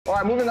All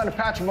right, moving on to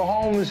Patrick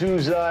Mahomes,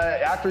 who's,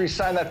 after he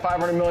signed that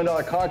 $500 million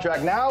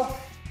contract, now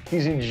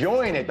he's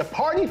enjoying it. The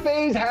party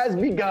phase has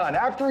begun.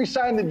 After he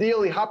signed the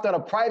deal, he hopped on a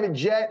private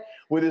jet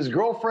with his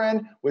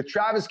girlfriend, with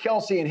Travis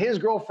Kelce and his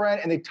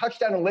girlfriend, and they touched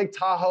down in Lake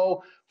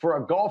Tahoe for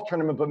a golf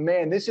tournament. But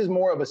man, this is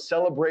more of a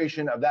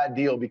celebration of that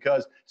deal,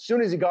 because as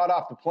soon as he got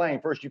off the plane,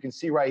 first you can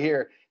see right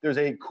here, there's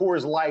a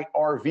Coors Light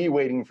RV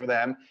waiting for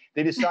them.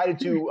 They decided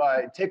to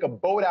take a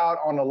boat out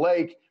on the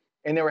lake,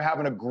 and they were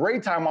having a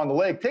great time on the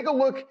lake. Take a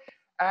look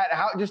at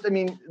how,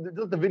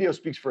 the video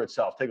speaks for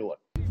itself. Take a look.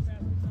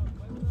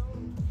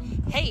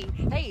 Hey,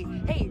 hey,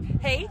 hey,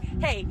 hey,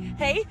 hey,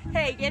 hey,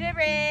 hey, get it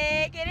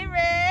red, get it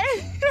red.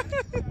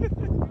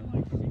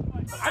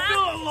 I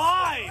feel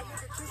alive.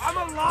 I'm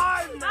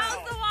alive now.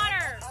 How's the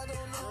water?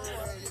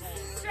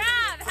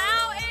 Trav,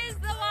 how is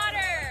the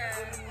water?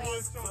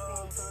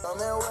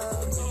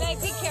 Babe,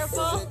 be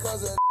careful. Hold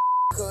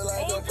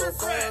your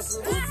breath.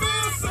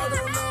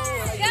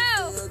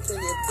 Go.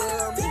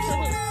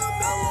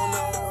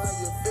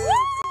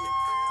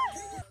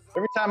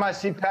 Every time I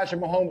see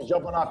Patrick Mahomes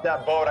jumping off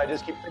that boat, I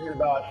just keep thinking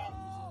about,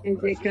 is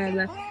it because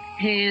I'm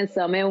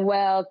handsome and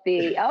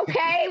wealthy?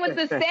 Okay, with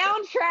the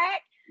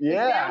soundtrack.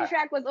 yeah. The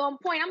soundtrack was on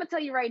point. I'm going to tell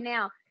you right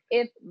now,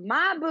 if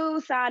my boo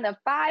signed a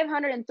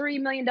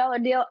 $503 million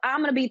deal,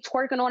 I'm going to be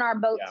twerking on our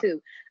boat too.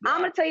 Yeah.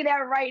 I'm going to tell you that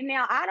right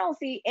now. I don't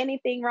see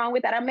anything wrong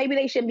with that. Or maybe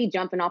they shouldn't be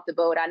jumping off the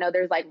boat. I know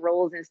there's like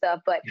rules and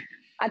stuff, but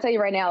I tell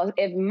you right now,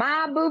 if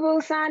my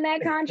boo-boo signed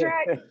that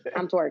contract,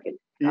 I'm twerking.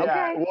 Yeah,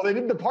 okay. Well,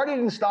 the party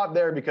didn't stop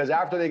there, because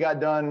after they got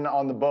done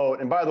on the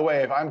boat, and by the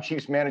way, if I'm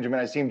Chiefs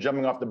management, I see him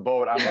jumping off the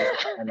boat, I'm like,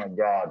 oh my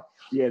God.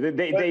 Yeah,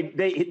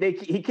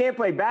 he can't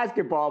play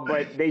basketball,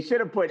 but they should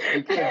have put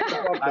he can't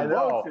jump off the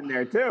boats in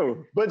there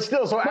too. But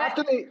still, so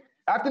after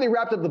they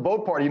wrapped up the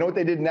boat party, you know what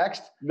they did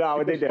next? No,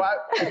 what they did?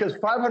 Because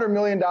 $500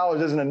 million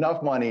isn't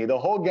enough money, the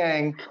whole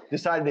gang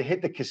decided to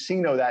hit the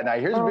casino that night.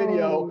 Here's a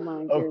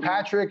video of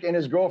Patrick and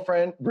his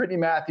girlfriend, Brittany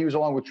Matthews,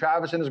 along with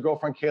Travis and his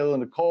girlfriend, Kayla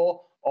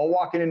Nicole, all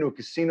walking into a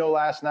casino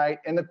last night.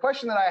 And the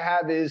question that I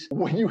have is,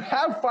 when you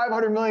have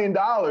 $500 million,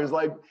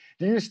 like,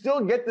 do you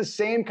still get the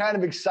same kind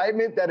of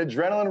excitement, that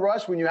adrenaline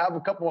rush, when you have a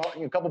couple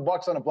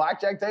bucks on a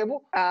blackjack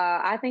table?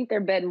 I think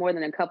they're betting more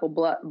than a couple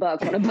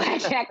bucks on a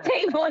blackjack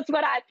table is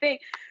what I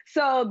think.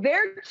 So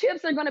their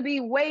chips are going to be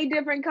way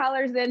different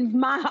colors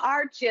than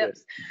our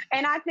chips.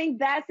 And I think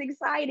that's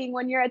exciting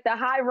when you're at the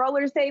high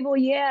rollers table.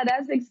 Yeah,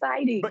 that's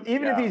exciting. But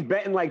even if he's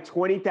betting like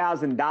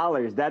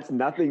 $20,000, that's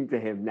nothing to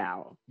him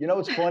now. You know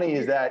what's funny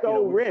is that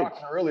so we were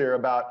talking earlier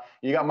about,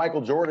 you got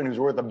Michael Jordan, who's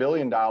worth $1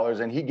 billion,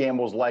 and he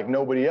gambles like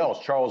nobody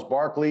else. Charles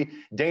Barkley,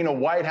 Dana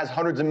White has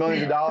hundreds of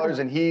millions of dollars,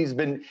 and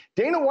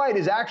Dana White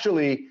has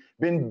actually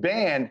been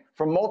banned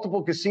from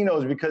multiple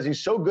casinos because he's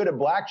so good at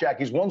blackjack.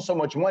 He's won so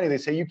much money, they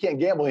say you can't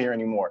gamble here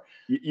anymore.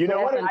 You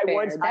know what?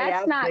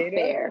 That's not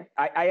fair.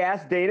 I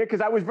asked Dana,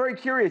 because I was very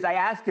curious. I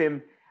asked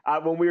him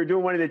when we were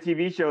doing one of the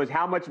TV shows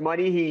how much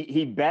money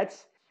he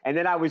bets. And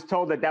then I was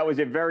told that was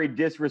a very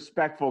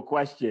disrespectful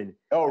question.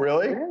 Oh,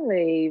 really?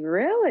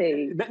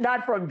 Really?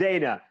 Not from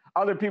Dana.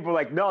 Other people are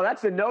like, no,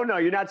 that's a no-no.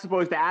 You're not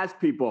supposed to ask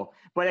people.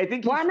 But I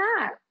think why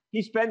not?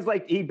 He spends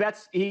he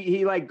bets,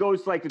 he like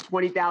goes to like the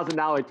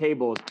 $20,000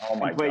 tables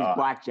and plays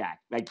blackjack.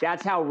 Like,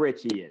 that's how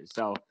rich he is.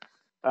 So,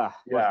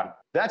 yeah,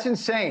 that's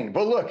insane.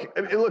 But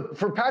look,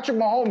 for Patrick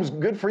Mahomes,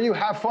 good for you.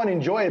 Have fun,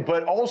 enjoy it.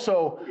 But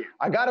also,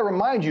 I got to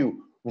remind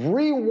you,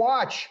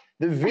 rewatch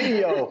the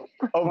video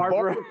of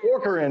Barbara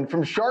Corcoran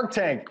from Shark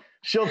Tank.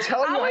 She'll tell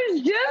you. I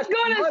was just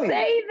going to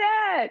say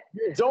that.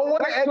 You don't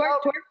want to end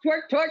up...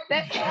 Twerk.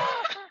 That.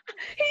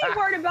 He's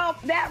worried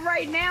about that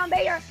right now.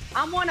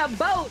 I'm on a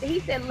boat.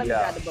 He said, let me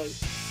drive the boat.